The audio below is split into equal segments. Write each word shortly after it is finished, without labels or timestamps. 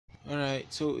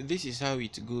So this is how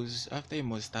it goes after you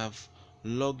must have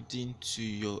logged into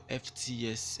your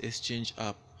FTX Exchange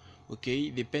app. Okay,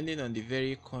 depending on the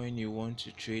very coin you want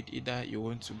to trade, either you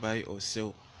want to buy or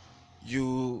sell,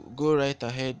 you go right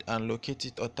ahead and locate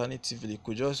it. Alternatively, you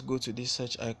could just go to this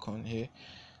search icon here,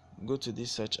 go to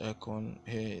this search icon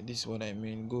here, this is what I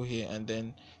mean, go here and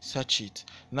then search it.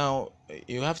 Now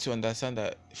you have to understand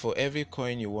that for every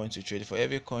coin you want to trade, for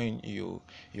every coin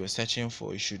you're searching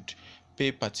for, you should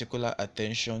pay particular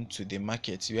attention to the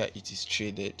market where it is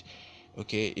traded.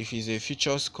 Okay, if it's a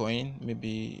futures coin, maybe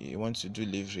you want to do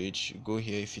leverage, you go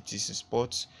here. If it is in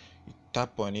sports, you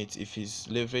tap on it. If it's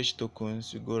leverage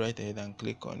tokens, you go right ahead and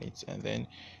click on it, and then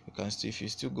you can still, if you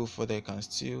still go further, you can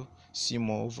still see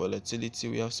more volatility.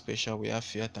 We have special, we have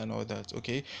fiat and all that.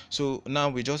 Okay, so now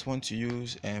we just want to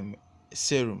use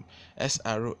Serum,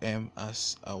 SROM,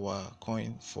 as our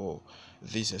coin for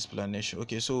this explanation.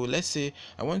 Okay, so let's say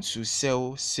I want to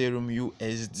sell Serum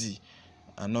USD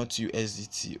and not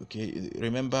USDT. Okay,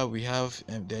 remember we have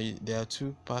there are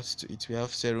two parts to it. We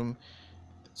have Serum,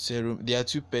 there are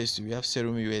two pairs. We have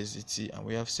Serum USDT and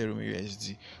we have Serum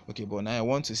USD. Okay, but now I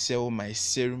want to sell my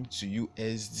Serum to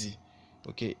USD,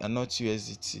 okay, and not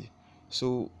USDT.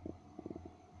 So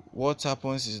what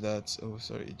happens is that, oh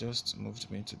sorry, it just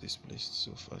moved me into this place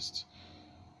so fast.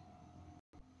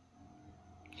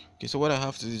 Okay, so what I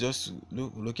have to do is just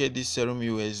locate this Serum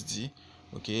USD.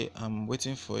 Okay, I'm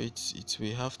waiting for it. It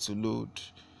will have to load.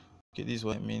 Okay, this is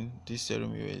what I mean, this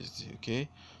Serum USD. Okay,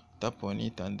 tap on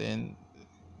it and then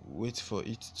wait for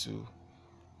it to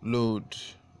load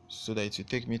so that it will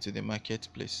take me to the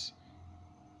marketplace.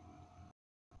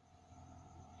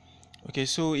 Okay,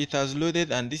 so it has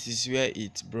loaded and this is where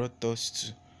it brought us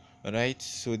to. All right,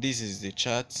 so this is the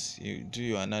chart. You do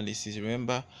your analysis.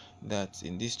 Remember that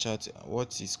in this chart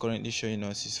what is currently showing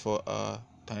us is 4-hour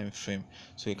time frame,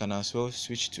 so you can as well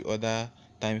switch to other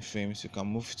time frames. You can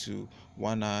move to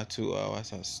 1 hour, 2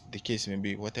 hours, as the case may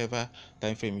be, whatever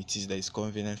time frame it is that is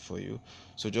convenient for you.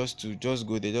 So just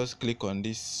go there, just click on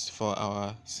this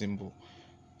 4-hour symbol,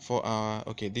 4-hour,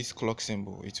 okay, this clock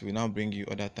symbol. It will now bring you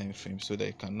other time frames so that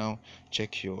you can now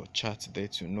check your chart there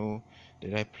to know the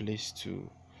right place to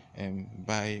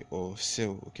buy or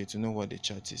sell. Okay, to know what the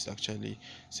chart is actually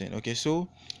saying. Okay, so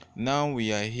now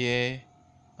we are here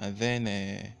and then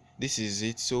this is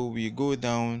it. So we go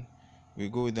down.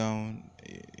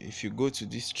 If you go to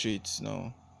this trades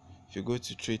now, if you go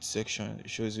to trade section, it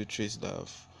shows you trades that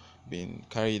have been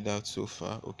carried out so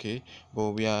far. Okay,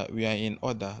 but we are in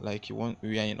order, like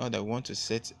we are in order. We want to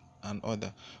set an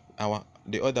order.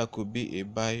 The order could be a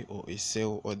buy or a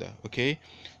sell order. Okay,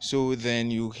 so then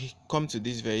you come to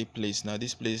this very place. Now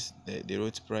this place, the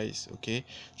wrote price. Okay,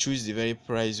 choose the very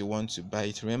price you want to buy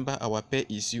it. Remember our pair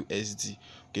is USD.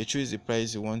 Okay, choose the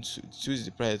price you want to, choose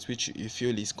the price which you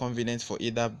feel is convenient for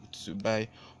either to buy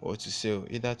or to sell,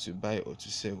 either to buy or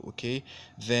to sell. Okay,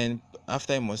 then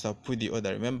after you must have put the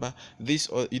order. Remember this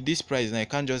price now, you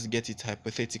can't just get it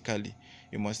hypothetically.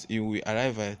 You will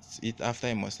arrive at it after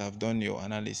you must have done your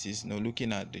analysis,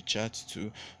 looking at the chart to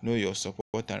know your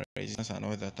support and resistance and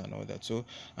all that. So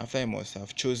after you must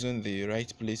have chosen the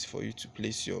right place for you to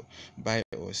place your buy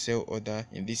or sell order.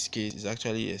 In this case, it's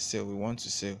actually a sell. We want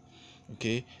to sell.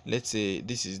 Okay, let's say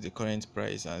this is the current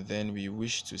price and then we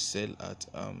wish to sell at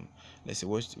let's say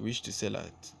wish to sell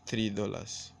at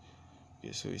 $3.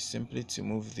 Okay, so it's simply to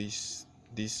move this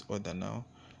order. Now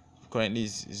currently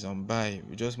is on buy,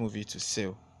 we just move it to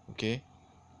sell. Okay,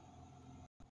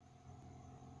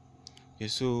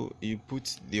 so you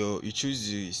choose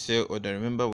the sell order.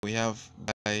 Remember we have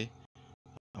buy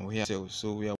and we have sell,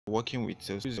 so we are working with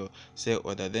sell. Choose your sell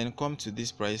order, then come to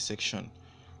this price section.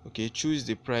 Okay, choose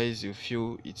the price you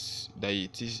feel it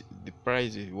is the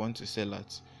price you want to sell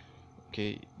at.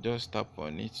 Okay, just tap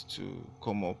on it to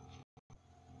come up.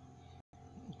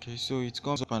 Okay, so it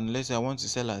comes up and let's say I want to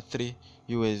sell at 3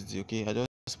 USD. Okay, I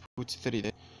just put 3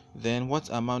 there. Then what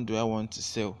amount do I want to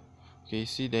sell? Okay,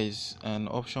 see there is an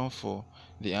option for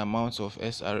the amount of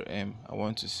SRM I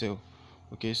want to sell.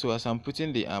 Okay, so as I'm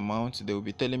putting the amount, they will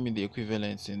be telling me the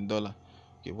equivalence in dollar.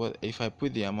 Okay, what if I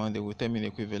put the amount, they will tell me the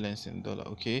equivalence in dollar.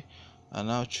 Okay, and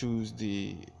now choose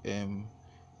the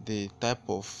type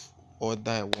of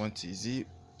order I want. Is it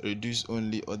reduce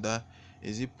only order,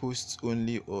 is it post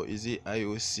only, or is it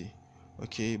IOC?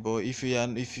 Okay, but if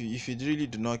you really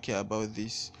do not care about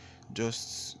this,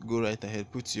 just go right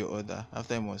ahead, put your order.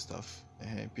 After you must have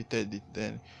repeated it,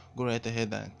 then go right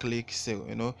ahead and click sell.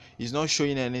 It's not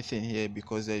showing anything here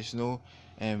because there is no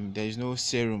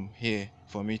serum here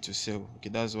for me to sell. Okay,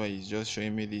 that's why it's just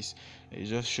showing me this. It's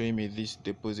just showing me this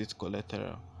deposit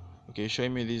collateral. Okay,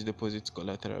 showing me this deposit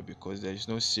collateral because there is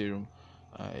no serum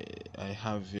I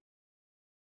have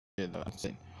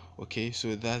it. Okay,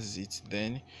 so that's it.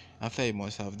 Then after you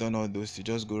must have done all those, you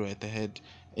just go right ahead.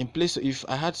 In place, if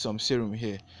I had some serum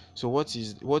here, so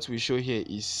what we show here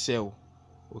is sell.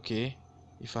 Okay,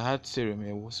 if I had serum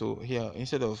here, so here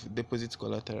instead of deposit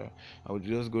collateral, I would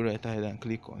just go right ahead and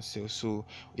click on sell. So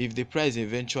if the price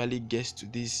eventually gets to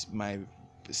this my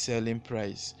selling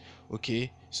price,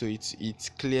 okay, so it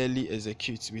clearly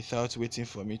executes without waiting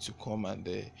for me to come and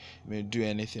do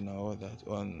anything or all that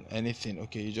on anything.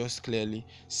 Okay, it just clearly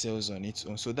sells on its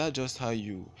own. So that's just how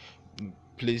you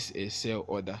place a sell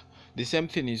order. The same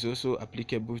thing is also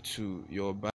applicable to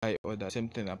your buy order. Same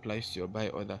thing applies to your buy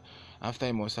order. After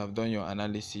you must have done your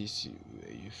analysis,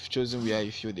 you've chosen where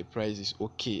you feel the price is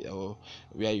okay, or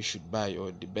where you should buy,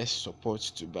 or the best support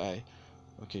to buy.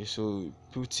 Okay, so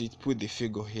put the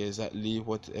figure here, exactly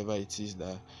whatever it is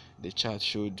that the chart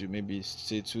showed you. Maybe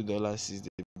say $2 is the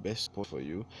best support for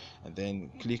you, and then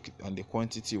click on the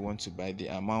quantity you want to buy, the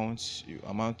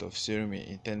amount of serum you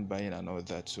intend buying, and all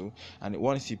that. So, and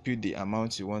once you put the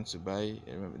amount you want to buy,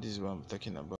 remember this is what I'm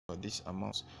talking about, this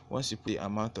amount. Once you put the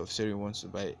amount of serum you want to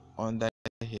buy under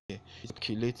here,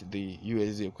 calculate the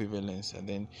USD equivalence, and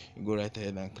then you go right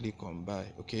ahead and click on buy.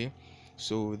 Okay,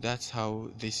 so that's how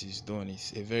this is done.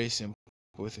 It's a very simple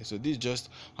thing. So this is just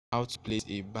how to place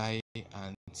a buy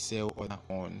and sell order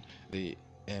on the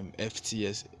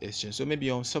FTX exchange. So maybe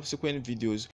on subsequent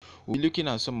videos we'll be looking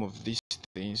at some of these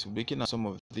things, we'll be looking at some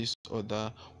of this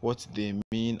order, what they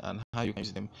mean and how you can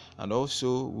use them, and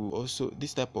also we'll also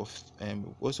this type of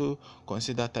also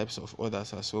consider types of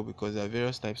orders as well, because there are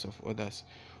various types of orders.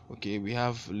 Okay, we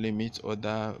have limit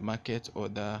order, market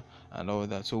order, and all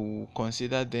that. So we'll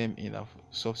consider them in a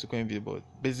subsequent video, but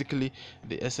basically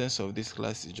the essence of this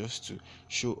class is just to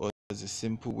show us a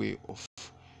simple way of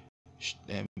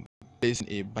placing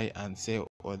a buy and sell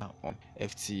order on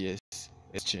FTX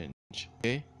exchange.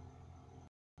 Okay,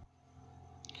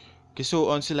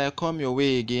 so until I come your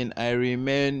way again, I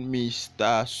remain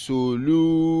Mr.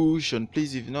 Solution.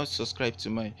 Please, if you're not subscribed to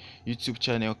my YouTube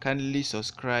channel, kindly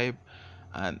subscribe,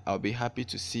 and I'll be happy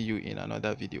to see you in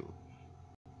another video.